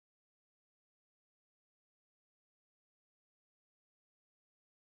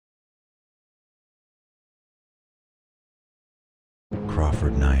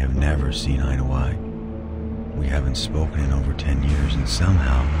Crawford and I have never seen eye to eye. We haven't spoken in over 10 years, and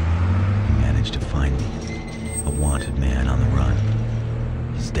somehow he managed to find me. A wanted man on the run.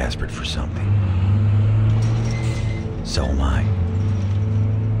 He's desperate for something. So am I.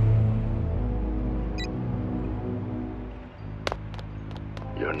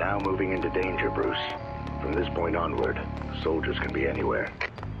 You're now moving into danger, Bruce. From this point onward, soldiers can be anywhere.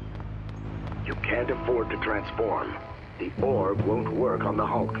 You can't afford to transform. The orb won't work on the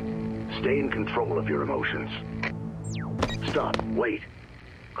Hulk. Stay in control of your emotions. Stop. Wait.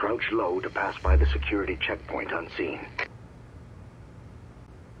 Crouch low to pass by the security checkpoint unseen.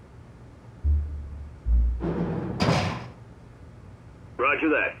 Roger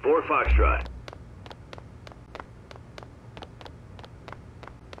that. 4 Foxtrot.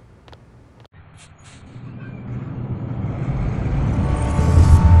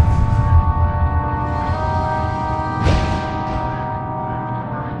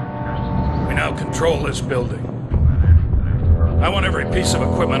 We now control this building. I want every piece of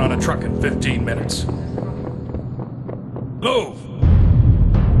equipment on a truck in 15 minutes. Move!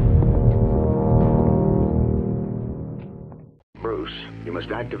 Bruce, you must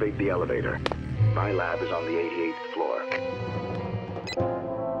activate the elevator. My lab is on the 88th floor.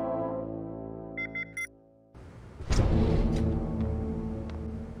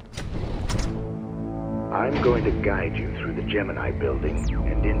 I'm going to guide you through the Gemini building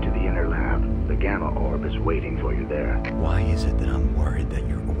and into the inner lab. The Gamma orb is waiting for you there. Why is it that I'm worried that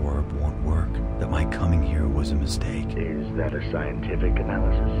your orb won't work? That my coming here was a mistake? Is that a scientific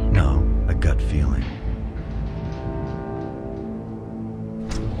analysis? No, a gut feeling.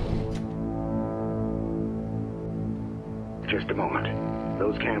 Just a moment.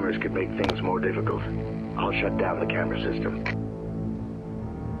 Those cameras could make things more difficult. I'll shut down the camera system.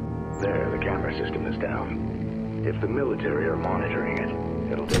 There, the camera system is down. If the military are monitoring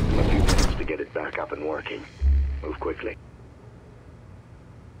it, it'll take them a few minutes to get it back up and working. Move quickly.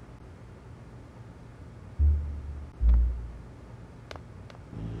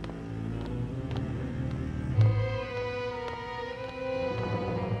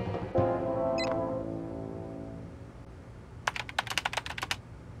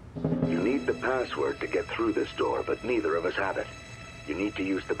 You need the password to get through this door, but neither of us have it. You need to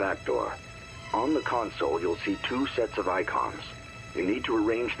use the back door. On the console, you'll see 2 sets of icons. You need to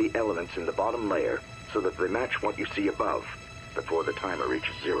arrange the elements in the bottom layer so that they match what you see above before the timer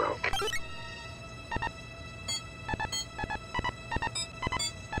reaches 0.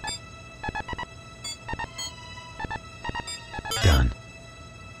 Done.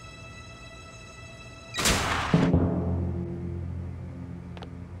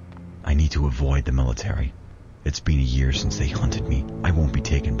 I need to avoid the military. It's been a year since they hunted me. I won't be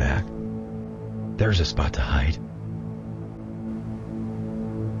taken back. There's a spot to hide.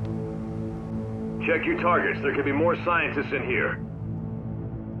 Check your targets. There could be more scientists in here.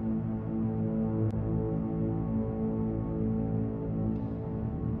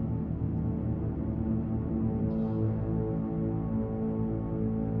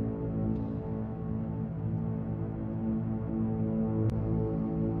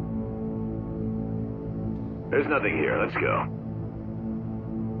 There's nothing here. Let's go.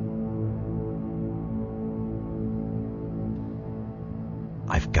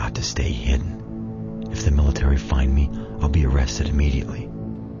 I've got to stay hidden. If the military find me, I'll be arrested immediately.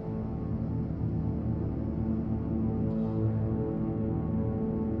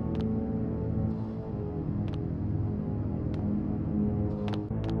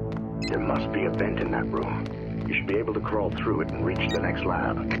 There must be a vent in that room. You should be able to crawl through it and reach the next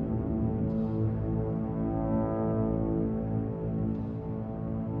lab.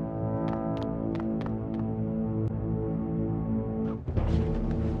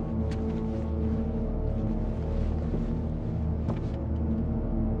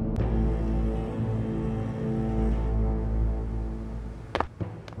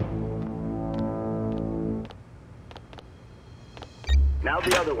 Now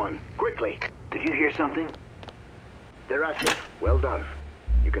the other one. Quickly. Did you hear something? They're active. Well done.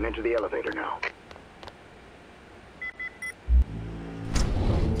 You can enter the elevator now.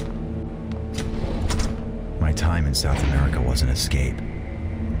 My time in South America was an escape,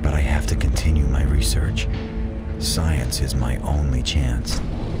 but I have to continue my research. Science is my only chance.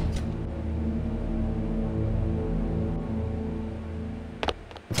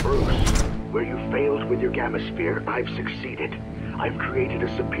 Bruce, where you failed with your gamma sphere, I've succeeded. I've created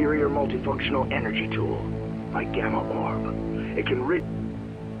a superior multifunctional energy tool, my Gamma Orb. It can rid...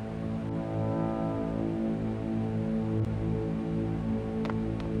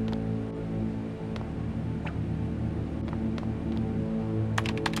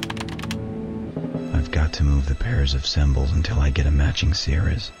 not to move the pairs of symbols until I get a matching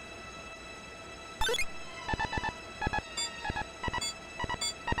series.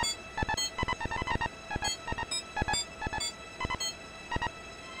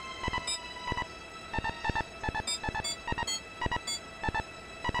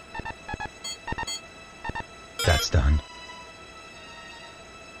 That's done.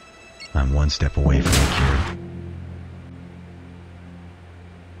 I'm one step away from the cure.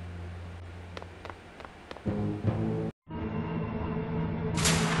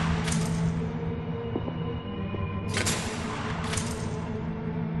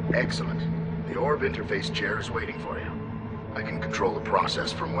 Excellent. The orb interface chair is waiting for you. I can control the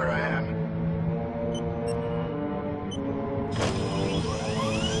process from where I am.